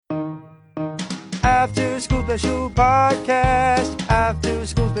After School Special Podcast. After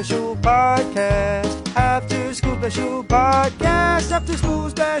School Special Podcast. After School Special Podcast. After School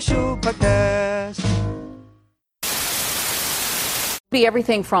Special Podcast. Be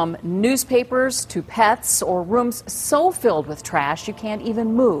everything from newspapers to pets or rooms so filled with trash you can't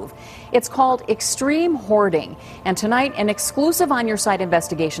even move. It's called extreme hoarding. And tonight, an exclusive On Your Side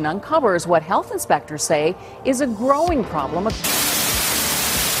investigation uncovers what health inspectors say is a growing problem.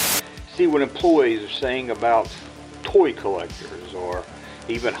 See what employees are saying about toy collectors or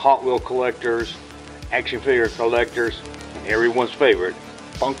even Hot Wheel collectors, action figure collectors, and everyone's favorite,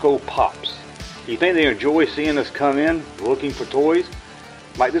 Funko Pops. Do you think they enjoy seeing us come in looking for toys?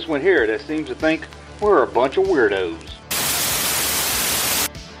 Like this one here that seems to think we're a bunch of weirdos.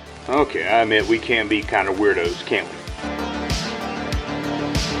 Okay, I admit we can be kind of weirdos, can't we?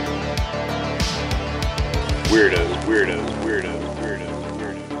 Weirdos, weirdos, weirdos, weirdos,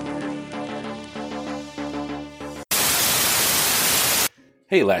 weirdos.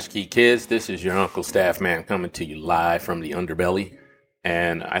 Hey Latchkey Kids, this is your Uncle Staff Man coming to you live from the underbelly.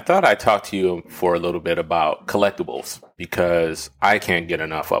 And I thought I'd talk to you for a little bit about collectibles because I can't get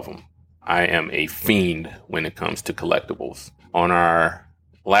enough of them. I am a fiend when it comes to collectibles. On our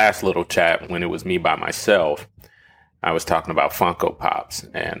last little chat, when it was me by myself, I was talking about Funko Pops.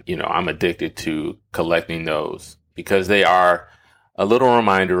 And, I'm addicted to collecting those because they are a little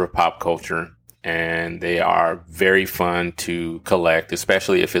reminder of pop culture. And they are very fun to collect,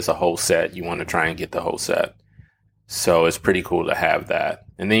 especially if it's a whole set. You want to try and get the whole set. So it's pretty cool to have that.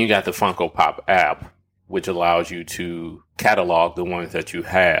 And then you got the Funko Pop app, which allows you to catalog the ones that you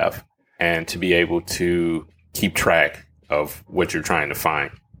have and to be able to keep track of what you're trying to find.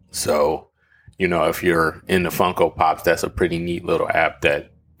 So, if you're into Funko Pops, that's a pretty neat little app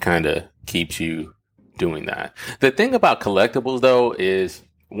that kind of keeps you doing that. The thing about collectibles, though, is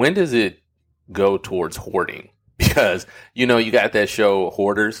when does it go towards hoarding? Because, you got that show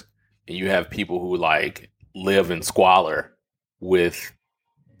Hoarders, and you have people who live in squalor with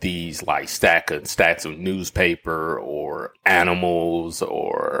these stacks of newspaper or animals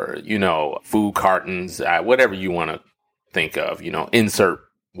or, food cartons, whatever you want to think of, insert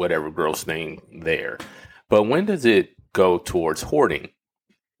whatever gross thing there. But when does it go towards hoarding?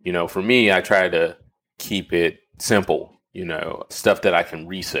 For me, I try to keep it simple, stuff that I can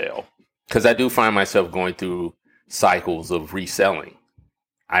resell, because I do find myself going through cycles of reselling.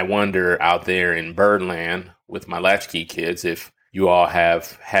 I wonder out there in Birdland with my Latchkey Kids if you all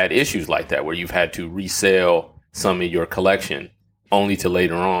have had issues like that where you've had to resell some of your collection only to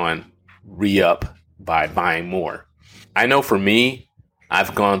later on re-up by buying more. I know for me,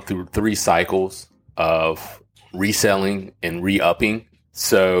 I've gone through 3 cycles of reselling and re-upping.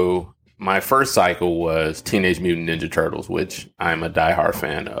 So my first cycle was Teenage Mutant Ninja Turtles, which I'm a diehard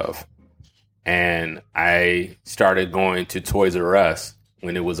fan of. And I started going to Toys R Us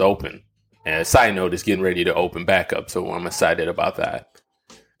when it was open. And a side note, it's getting ready to open back up, so I'm excited about that.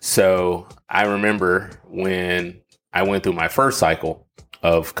 So I remember when I went through my first cycle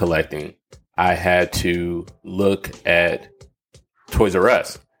of collecting, I had to look at Toys R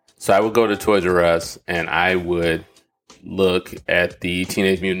Us. So I would go to Toys R Us and I would look at the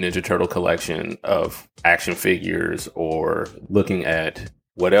Teenage Mutant Ninja Turtle collection of action figures or looking at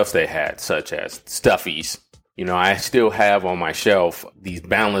what else they had, such as stuffies. I still have on my shelf these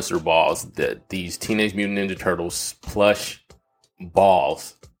balancer balls, these Teenage Mutant Ninja Turtles plush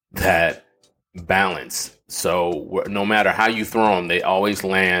balls that balance. So no matter how you throw them, they always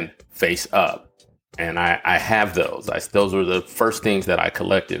land face up. And I have those. Those were the first things that I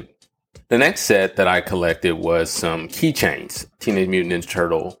collected. The next set that I collected was some keychains, Teenage Mutant Ninja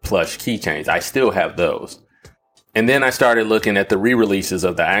Turtle plush keychains. I still have those. And then I started looking at the re-releases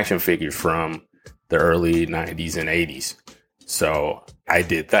of the action figures from the early 90s and 80s. So I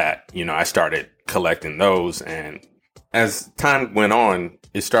did that. I started collecting those. And as time went on,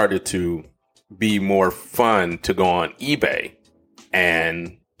 it started to be more fun to go on eBay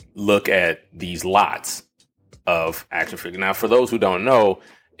and look at these lots of action figures. Now, for those who don't know,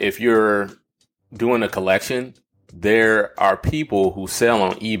 if you're doing a collection, there are people who sell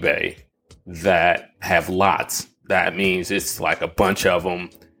on eBay that have lots. That means it's like a bunch of them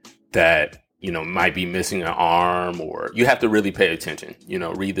that might be missing an arm, or you have to really pay attention,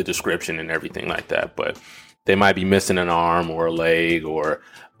 read the description and everything like that. But they might be missing an arm or a leg, or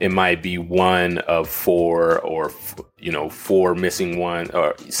it might be one of 4 or, 4 missing one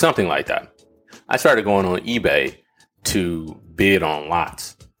or something like that. I started going on eBay to bid on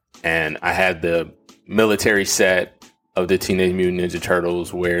lots, and I had the military set of the Teenage Mutant Ninja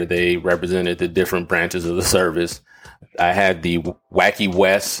Turtles where they represented the different branches of the service. I had the Wacky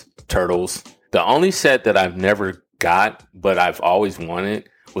West Turtles The only set that I've never got, but I've always wanted,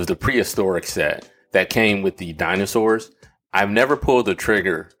 was the prehistoric set that came with the dinosaurs. I've never pulled the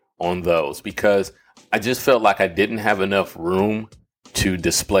trigger on those because I just felt like I didn't have enough room to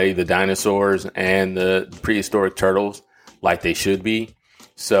display the dinosaurs and the prehistoric turtles like they should be.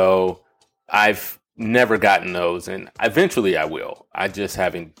 So I've never gotten those, and eventually I will. I just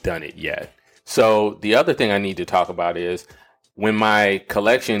haven't done it yet. So the other thing I need to talk about is when my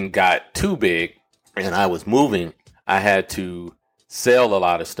collection got too big and I was moving, I had to sell a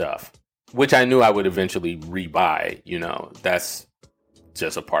lot of stuff, which I knew I would eventually rebuy. You know, that's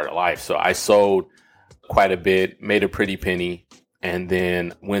just a part of life. So I sold quite a bit, made a pretty penny, and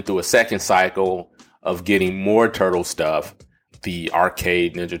then went through a second cycle of getting more turtle stuff, the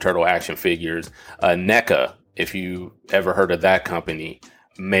arcade Ninja Turtle action figures. NECA, if you ever heard of that company,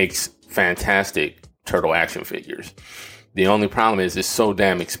 makes fantastic turtle action figures. The only problem is it's so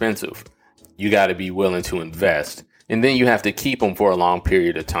damn expensive. You got to be willing to invest. And then you have to keep them for a long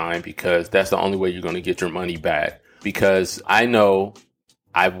period of time because that's the only way you're going to get your money back. Because I know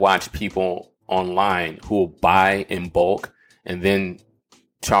I've watched people online who will buy in bulk and then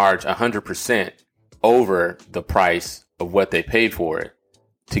charge 100% over the price of what they paid for it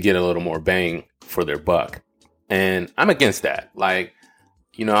to get a little more bang for their buck. And I'm against that. Like,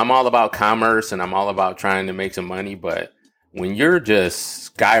 you know, I'm all about commerce and I'm all about trying to make some money. But when you're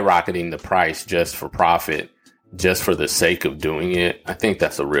just skyrocketing the price just for profit, just for the sake of doing it, I think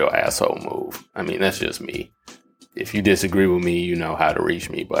that's a real asshole move. I mean, that's just me. If you disagree with me, you know how to reach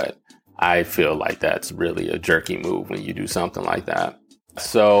me. But I feel like that's really a jerky move when you do something like that.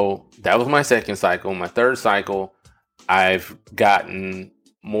 So that was my second cycle. My third cycle, I've gotten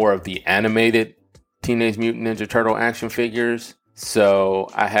more of the animated Teenage Mutant Ninja Turtle action figures. So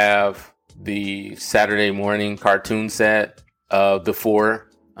I have the Saturday morning cartoon set of the 4.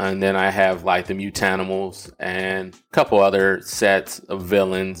 And then I have like the Mutanimals and a couple other sets of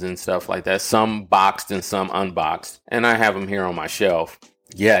villains and stuff like that. Some boxed and some unboxed. And I have them here on my shelf.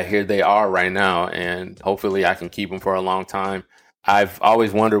 Yeah, here they are right now. And hopefully I can keep them for a long time. I've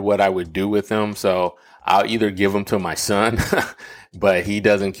always wondered what I would do with them. So I'll either give them to my son, but he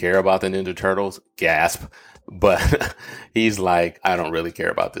doesn't care about the Ninja Turtles. Gasp. But he's like, I don't really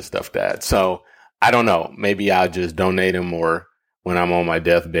care about this stuff, Dad. So I don't know. Maybe I'll just donate them, or when I'm on my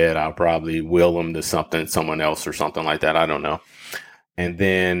deathbed, I'll probably will them to someone else or something like that. I don't know. And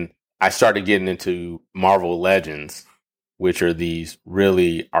then I started getting into Marvel Legends, which are these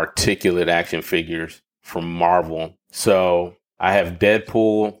really articulate action figures from Marvel. So I have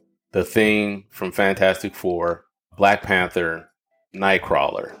Deadpool, The Thing from Fantastic Four, Black Panther,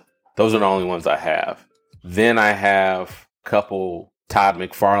 Nightcrawler. Those are the only ones I have. Then I have a couple Todd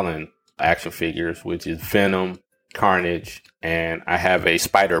McFarlane action figures, which is Venom, Carnage, and I have a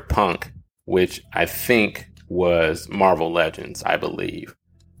Spider-Punk, which I think was Marvel Legends, I believe.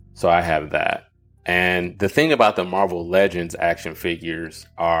 So I have that. And the thing about the Marvel Legends action figures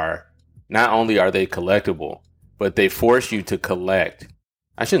are not only are they collectible, but they force you to collect.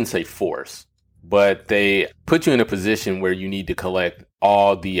 I shouldn't say force, but they put you in a position where you need to collect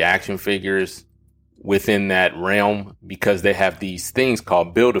all the action figures within that realm, because they have these things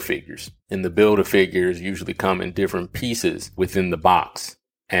called Build-A-Figures. And the Build-A-Figures usually come in different pieces within the box.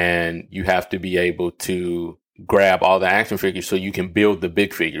 And you have to be able to grab all the action figures so you can build the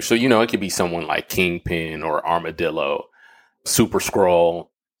big figure. So, you know, it could be someone like Kingpin or Armadillo, Super Skrull,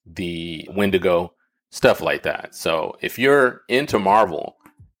 the Wendigo, stuff like that. So if you're into Marvel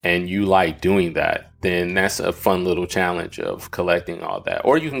and you like doing that, then that's a fun little challenge of collecting all that.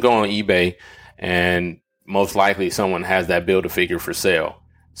 Or you can go on eBay, and most likely someone has that Build-A-Figure for sale.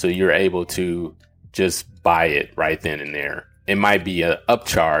 So you're able to just buy it right then and there. It might be an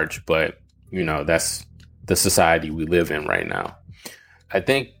upcharge, but, you know, that's the society we live in right now. I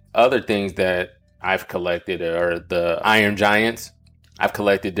think other things that I've collected are the Iron Giants. I've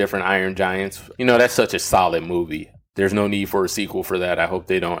collected different Iron Giants. You know, that's such a solid movie. There's no need for a sequel for that. I hope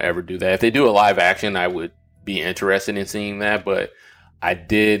they don't ever do that. If they do a live action, I would be interested in seeing that. But I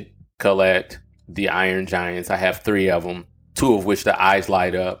did collect the Iron Giants. I have 3 of them, 2 of which the eyes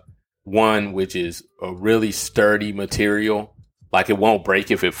light up. One, which is a really sturdy material. Like, it won't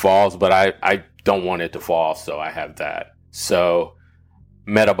break if it falls, but I don't want it to fall, so I have that. So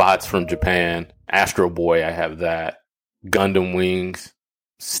Metabots from Japan, Astro Boy, I have that. Gundam Wings,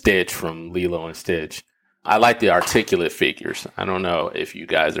 Stitch from Lilo and Stitch. I like the articulate figures. I don't know if you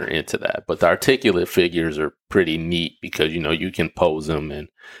guys are into that, but the articulate figures are pretty neat because, you know, you can pose them and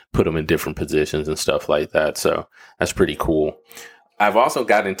put them in different positions and stuff like that. So that's pretty cool. I've also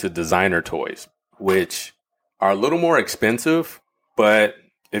got into designer toys, which are a little more expensive, but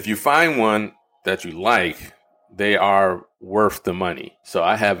if you find one that you like, they are worth the money. So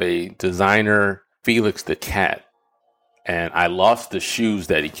I have a designer Felix the Cat, and I lost the shoes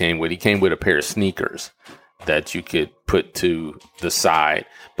that he came with. He came with a pair of sneakers that you could put to the side,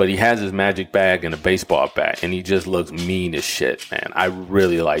 but he has his magic bag and a baseball bat, and he just looks mean as shit, man. I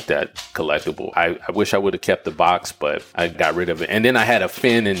really like that collectible. I wish I would have kept the box, but I got rid of it. And then I had a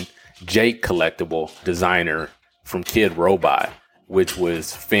Finn and Jake collectible designer from Kid Robot, which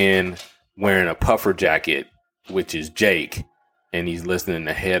was Finn wearing a puffer jacket, which is Jake, and he's listening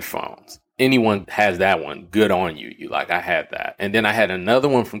to headphones. Anyone has that one, good on you. I had that. And then I had another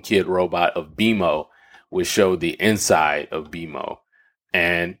one from Kid Robot of BMO, which showed the inside of BMO.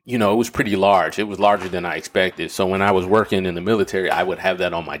 And, it was pretty large. It was larger than I expected. So when I was working in the military, I would have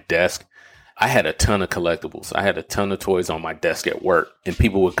that on my desk. I had a ton of collectibles. I had a ton of toys on my desk at work, and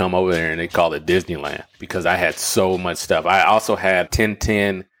people would come over there and they call it Disneyland because I had so much stuff. I also had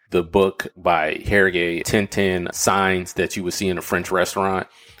Tintin, the book by Hergé, Tintin signs that you would see in a French restaurant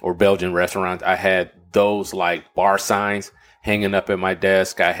or Belgian restaurant. I had those like bar signs hanging up at my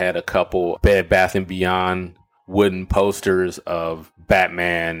desk. I had a couple Bed Bath & Beyond wooden posters of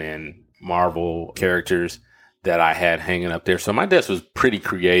Batman and Marvel characters that I had hanging up there. So my desk was pretty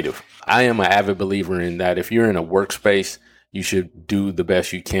creative. I am an avid believer in that if you're in a workspace, you should do the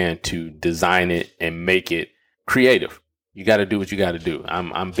best you can to design it and make it creative. You got to do what you got to do.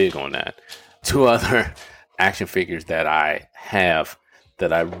 I'm big on that. Two other action figures that I have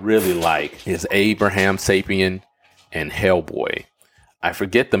that I really like is Abraham Sapien and Hellboy. I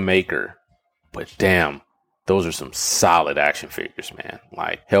forget the maker, but damn, those are some solid action figures, man.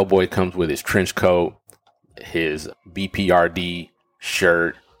 Like Hellboy comes with his trench coat, his BPRD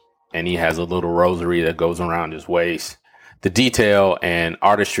shirt, and he has a little rosary that goes around his waist. The detail and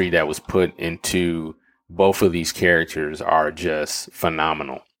artistry that was put into both of these characters are just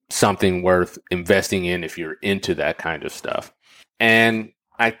phenomenal. Something worth investing in if you're into that kind of stuff. And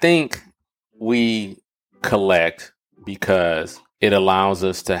I think we collect because it allows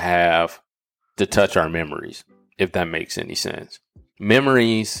us to touch our memories, if that makes any sense.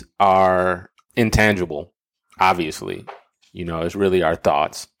 Memories are intangible, obviously. It's really our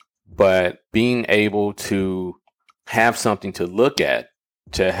thoughts. But being able to have something to look at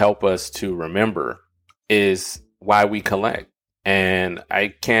to help us to remember is why we collect. And I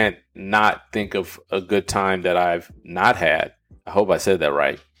can't not think of a good time that I've not had. I hope I said that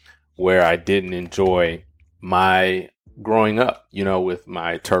right, where I didn't enjoy my growing up, with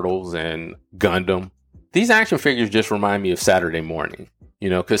my Turtles and Gundam. These action figures just remind me of Saturday morning,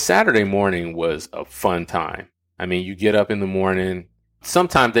 because Saturday morning was a fun time. I mean, you get up in the morning.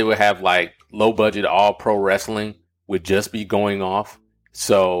 Sometimes they would have like low budget all pro wrestling would just be going off.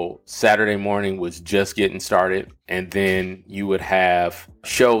 So Saturday morning was just getting started. And then you would have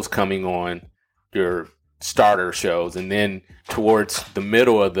shows coming on, your starter shows. And then towards the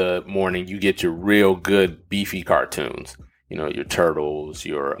middle of the morning, you get your real good beefy cartoons, your Turtles,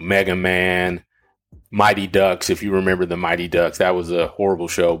 your Mega Man, Mighty Ducks. If you remember the Mighty Ducks, that was a horrible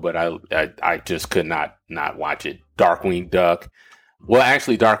show, but I just could not watch it. Darkwing Duck. Well,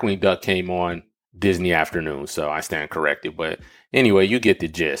 actually, Darkwing Duck came on Disney Afternoon, so I stand corrected. But anyway, you get the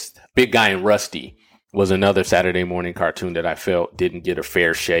gist. Big Guy and Rusty was another Saturday morning cartoon that I felt didn't get a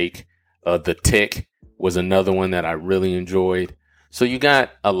fair shake. The Tick was another one that I really enjoyed. So you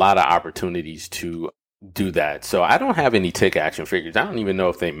got a lot of opportunities to do that. So I don't have any Tick action figures. I don't even know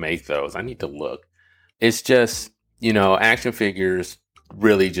if they make those. I need to look. It's just, action figures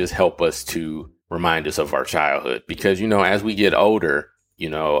really just help us to remind us of our childhood because, as we get older,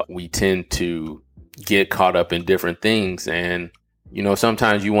 we tend to get caught up in different things. And,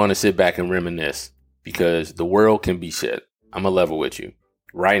 sometimes you want to sit back and reminisce because the world can be shit. I'm going to level with you.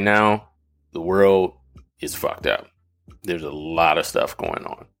 Right now, the world is fucked up. There's a lot of stuff going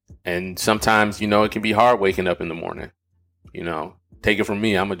on. And sometimes, it can be hard waking up in the morning. Take it from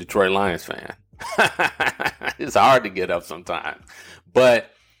me. I'm a Detroit Lions fan. It's hard to get up sometimes.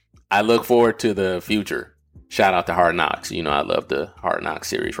 But I look forward to the future. Shout out to Hard Knocks. I love the Hard Knocks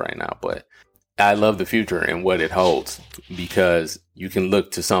series right now. But I love the future and what it holds because you can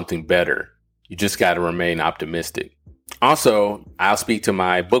look to something better. You just got to remain optimistic. Also, I'll speak to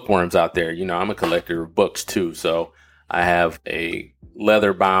my bookworms out there. I'm a collector of books too. So I have a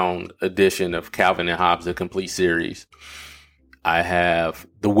leather-bound edition of Calvin and Hobbes, the complete series. I have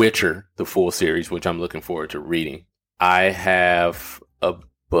The Witcher, the full series, which I'm looking forward to reading. I have a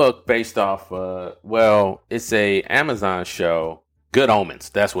book based off, it's a Amazon show, Good Omens.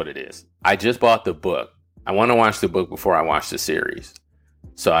 That's what it is. I just bought the book. I want to watch the book before I watch the series.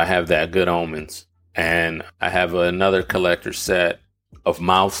 So I have that, Good Omens. And I have another collector set of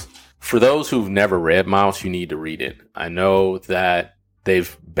mouse For those who've never read Mouse, you need to read it. I know that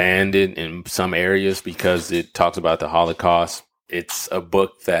they've banned it in some areas because it talks about the Holocaust. It's a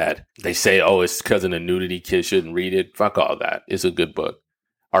book that they say, oh, it's because of the nudity, kids shouldn't read it. Fuck all that. It's a good book.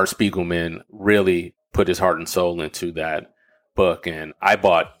 Art Spiegelman really put his heart and soul into that book. And I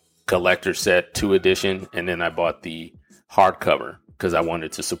bought collector set 2 edition, and then I bought the hardcover because I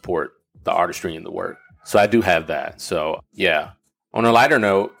wanted to support the artistry and the work. So I do have that. So yeah. On a lighter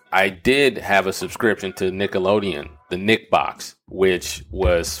note, I did have a subscription to Nickelodeon, the Nick Box, which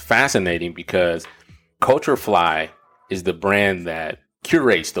was fascinating because Culture Fly is the brand that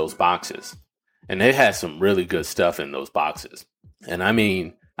curates those boxes. And they had some really good stuff in those boxes. And I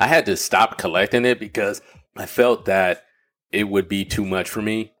mean, I had to stop collecting it because I felt that it would be too much for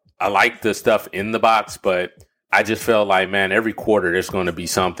me. I like the stuff in the box, but I just felt like, man, every quarter there's going to be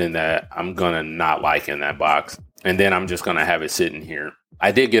something that I'm going to not like in that box. And then I'm just going to have it sitting here.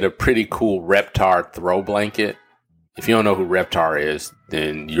 I did get a pretty cool Reptar throw blanket. If you don't know who Reptar is,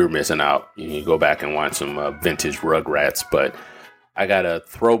 then you're missing out. You need to go back and watch some vintage Rugrats. But I got a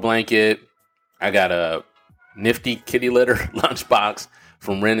throw blanket. I got a nifty kitty litter lunchbox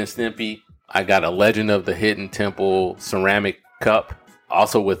from Ren and Stimpy. I got a Legend of the Hidden Temple ceramic cup,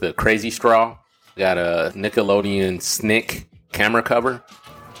 also with a crazy straw. Got a Nickelodeon Snick camera cover,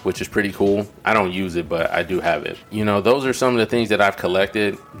 which is pretty cool. I don't use it, but I do have it. You know, those are some of the things that I've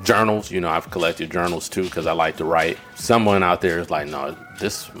collected. Journals, you know, I've collected journals too because I like to write. Someone out there is like, no,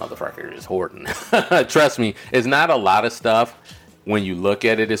 this motherfucker is hoarding. Trust me, it's not a lot of stuff. When you look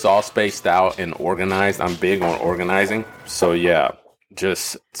at it, it's all spaced out and organized. I'm big on organizing. So yeah,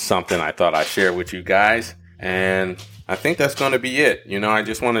 just something I thought I'd share with you guys. And I think that's going to be it. You know, I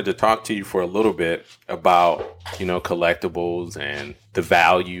just wanted to talk to you for a little bit about, you know, collectibles and the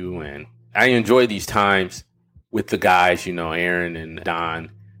value. And I enjoy these times with the guys, you know, Aaron and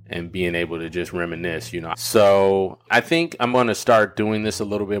Don, and being able to just reminisce, you know. So I think I'm going to start doing this a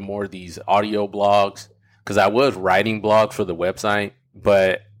little bit more, these audio blogs, because I was writing blogs for the website,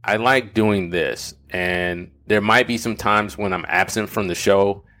 but I like doing this. And there might be some times when I'm absent from the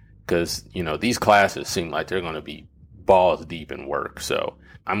show because, you know, these classes seem like they're going to be balls deep in work. So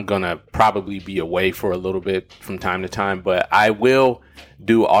I'm going to probably be away for a little bit from time to time, but I will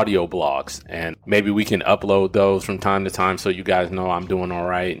do audio blogs and maybe we can upload those from time to time so you guys know I'm doing all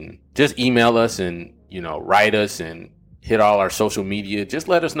right. And just email us and, you know, write us and hit all our social media. Just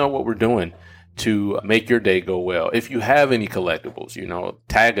let us know what we're doing to make your day go well. If you have any collectibles, you know,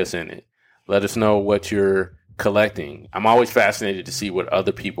 tag us in it. Let us know what you're collecting. I'm always fascinated to see what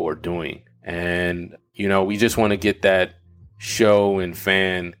other people are doing. And, you know, we just want to get that show and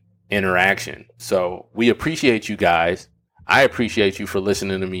fan interaction. So we appreciate you guys. I appreciate you for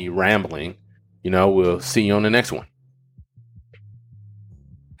listening to me rambling. You know, we'll see you on the next one.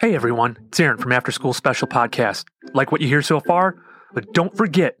 Hey everyone, it's Aaron from After School Special Podcast. Like what you hear so far? But don't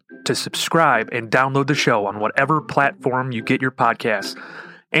forget to subscribe and download the show on whatever platform you get your podcasts.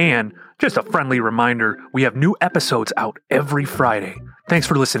 And just a friendly reminder, we have new episodes out every Friday. Thanks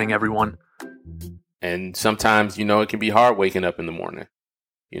for listening, everyone. And sometimes, you know, it can be hard waking up in the morning.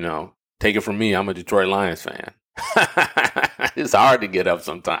 You know, take it from me, I'm a Detroit Lions fan. It's hard to get up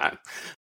sometimes.